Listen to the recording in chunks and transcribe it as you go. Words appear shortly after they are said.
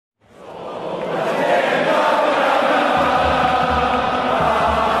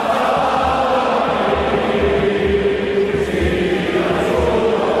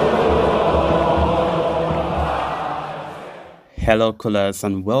Hello, callers,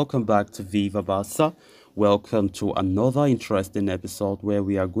 and welcome back to Viva Barca. Welcome to another interesting episode where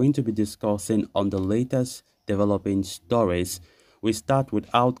we are going to be discussing on the latest developing stories. We start with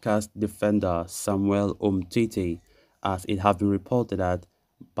outcast defender Samuel Umtiti, as it has been reported that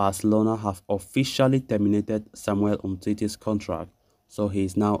Barcelona have officially terminated Samuel Umtiti's contract, so he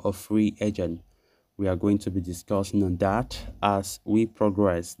is now a free agent. We are going to be discussing on that as we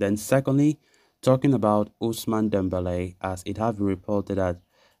progress. Then, secondly, talking about Ousmane Dembele, as it has been reported that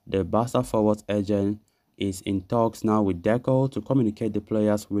the Barca forward agent is in talks now with Deco to communicate the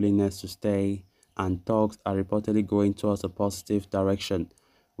player's willingness to stay, and talks are reportedly going towards a positive direction.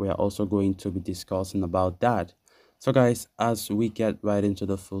 We are also going to be discussing about that. So guys, as we get right into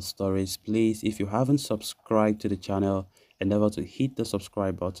the full stories, please, if you haven't subscribed to the channel, endeavor to hit the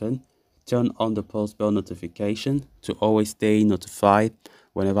subscribe button. Turn on the post bell notification to always stay notified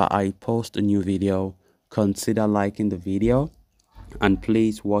whenever I post a new video. Consider liking the video and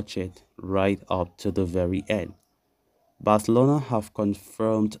please watch it right up to the very end. Barcelona have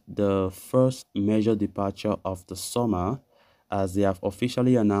confirmed the first major departure of the summer as they have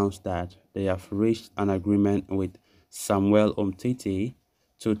officially announced that they have reached an agreement with Samuel Umtiti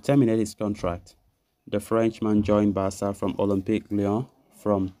to terminate his contract. The Frenchman joined Barca from Olympique Lyon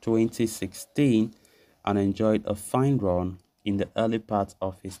from 2016 and enjoyed a fine run in the early part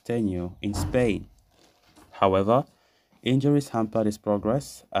of his tenure in Spain. However, injuries hampered his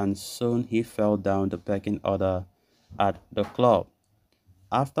progress and soon he fell down the pecking order at the club.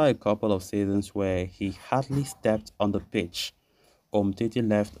 After a couple of seasons where he hardly stepped on the pitch, Umtiti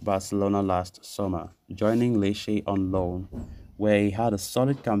left Barcelona last summer, joining Lecce on loan, where he had a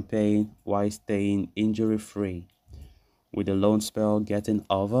solid campaign while staying injury-free. With the loan spell getting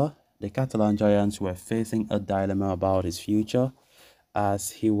over, the Catalan Giants were facing a dilemma about his future as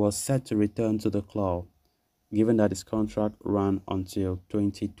he was set to return to the club, given that his contract ran until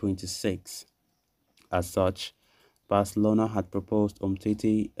 2026. As such, Barcelona had proposed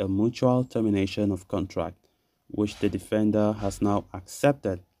Umtiti a mutual termination of contract, which the defender has now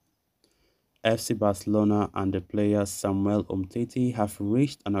accepted. FC Barcelona and the player Samuel Umtiti have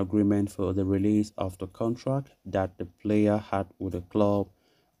reached an agreement for the release of the contract that the player had with the club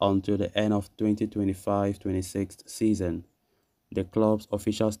until the end of 2025-26 season. The club's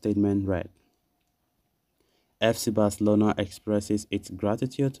official statement read, FC Barcelona expresses its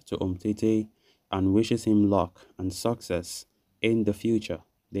gratitude to Umtiti and wishes him luck and success in the future,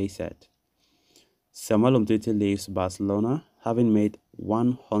 they said. Samuel Umtiti leaves Barcelona, having made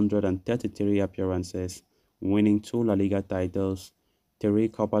 133 appearances, winning 2 La Liga titles, 3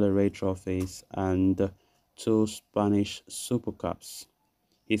 Copa del Rey trophies, and 2 Spanish Super Cups.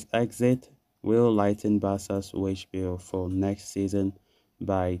 His exit will lighten Barca's wage bill for next season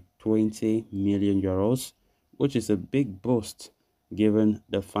by 20 million euros, which is a big boost given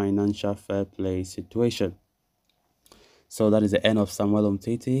the financial fair play situation. So that is the end of Samuel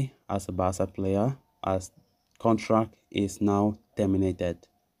Umtiti as a Barca player, as contract is now terminated.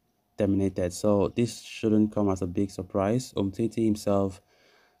 So this shouldn't come as a big surprise. Umtiti himself,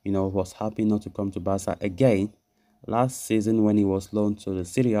 was happy not to come to Barca again. Last season when he was loaned to the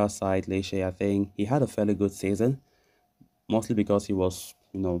Serie A side, Lecce, I think he had a fairly good season, mostly because he was,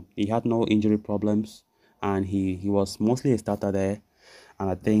 he had no injury problems and he was mostly a starter there. And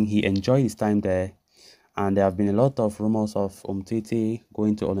I think he enjoyed his time there. And there have been a lot of rumors of Umtiti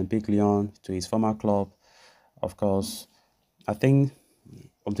going to Olympique Lyon, to his former club. Of course, I think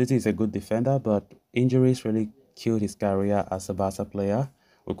Umtiti is a good defender, but injuries really killed his career as a Barca player.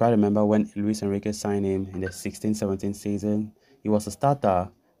 We quite remember when Luis Enrique signed him in the 16-17 season. He was a starter.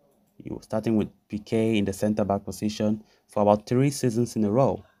 He was starting with Piqué in the centre-back position for about 3 seasons in a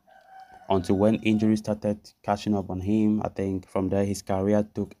row, until when injuries started catching up on him. I think from there his career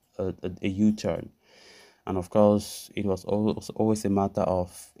took a U-turn. And of course, it was always a matter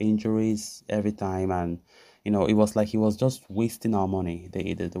of injuries every time. And, it was like he was just wasting our money.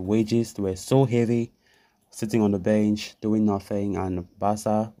 The wages were so heavy, sitting on the bench, doing nothing. And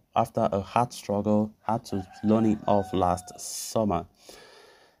Barca, after a hard struggle, had to loan him off last summer.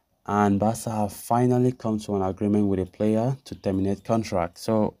 And Barca have finally come to an agreement with the player to terminate contract.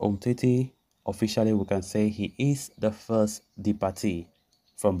 So Umtiti, officially we can say he is the first departee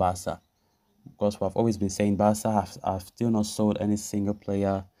from Barca. Because we have always been saying Barca have still not sold any single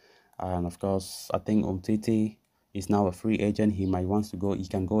player. And of course, I think Umtiti is now a free agent. He might want to go. He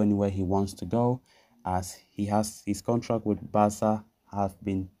can go anywhere he wants to go, as he has his contract with Barca have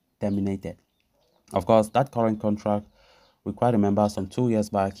been terminated. Of course, that current contract, we quite remember some 2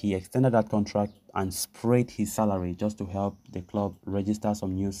 years back, he extended that contract and sprayed his salary just to help the club register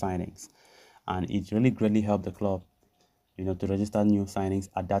some new signings. And it really greatly helped the club. to register new signings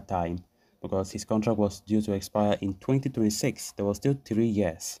at that time because his contract was due to expire in 2026. There was still 3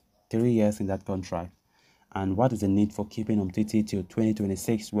 years, 3 years in that contract. And what is the need for keeping Umtiti till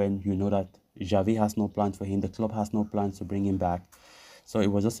 2026 when you know that Xavi has no plan for him, the club has no plans to bring him back? So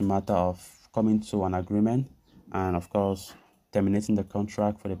it was just a matter of coming to an agreement and, of course, terminating the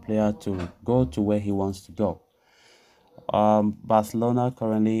contract for the player to go to where he wants to go. Barcelona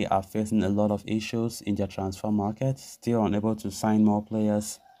currently are facing a lot of issues in their transfer market, still unable to sign more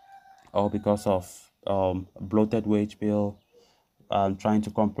players, all because of bloated wage bill. Trying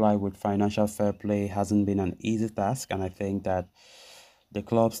to comply with financial fair play hasn't been an easy task, and I think that the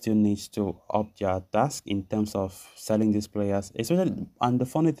club still needs to up their task in terms of selling these players. Especially, and the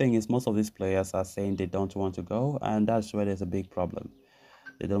funny thing is, most of these players are saying they don't want to go, and that's where there's a big problem.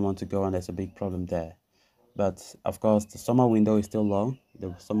 They don't want to go, and there's a big problem there. But of course, the summer window is still long.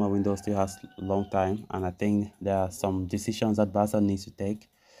 The summer window still has a long time, and I think there are some decisions that Barca needs to take,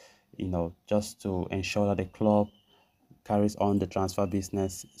 just to ensure that the club carries on the transfer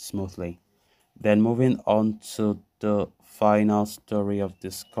business smoothly. Then moving on to the final story of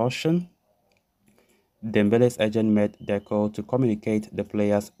discussion, Dembele's agent met Deco to communicate the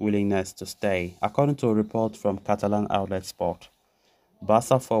player's willingness to stay, according to a report from Catalan outlet Sport.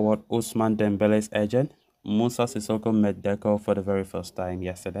 Barca forward Ousmane Dembele's agent, Musa Sissoko, met Deco for the very first time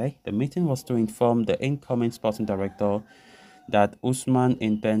yesterday. The meeting was to inform the incoming sporting director that Ousmane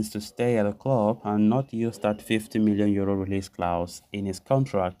intends to stay at the club and not use that 50 million euro release clause in his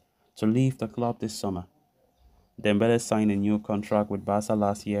contract to leave the club this summer. Dembele signed a new contract with Barca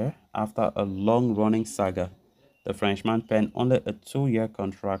last year after a long-running saga. The Frenchman penned only a 2-year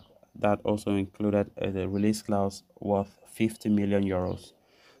contract that also included a release clause worth 50 million euros.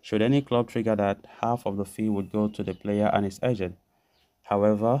 Should any club trigger that, half of the fee would go to the player and his agent.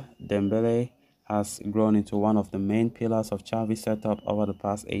 However, Dembele has grown into one of the main pillars of Xavi's setup over the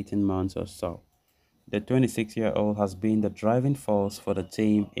past 18 months or so. The 26-year-old has been the driving force for the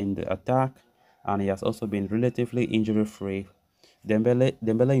team in the attack, and he has also been relatively injury-free.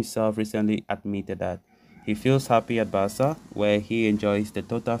 Dembele himself recently admitted that he feels happy at Barca, where he enjoys the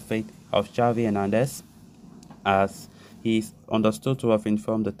total faith of Xavi Hernandez, as he is understood to have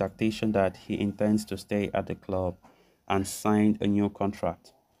informed the tactician that he intends to stay at the club and signed a new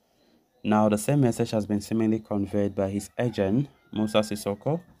contract. Now, the same message has been seemingly conveyed by his agent, Musa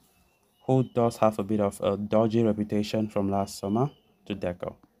Sissoko, who does have a bit of a dodgy reputation from last summer, to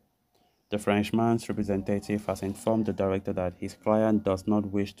Deco. The Frenchman's representative has informed the director that his client does not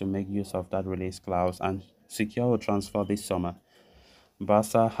wish to make use of that release clause and secure a transfer this summer.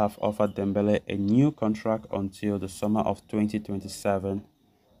 Barca have offered Dembele a new contract until the summer of 2027,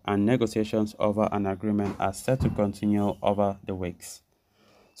 and negotiations over an agreement are set to continue over the weeks.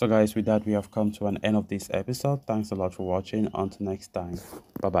 So guys, with that we have come to an end of this episode. Thanks a lot for watching. Until next time.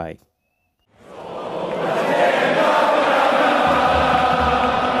 Bye bye.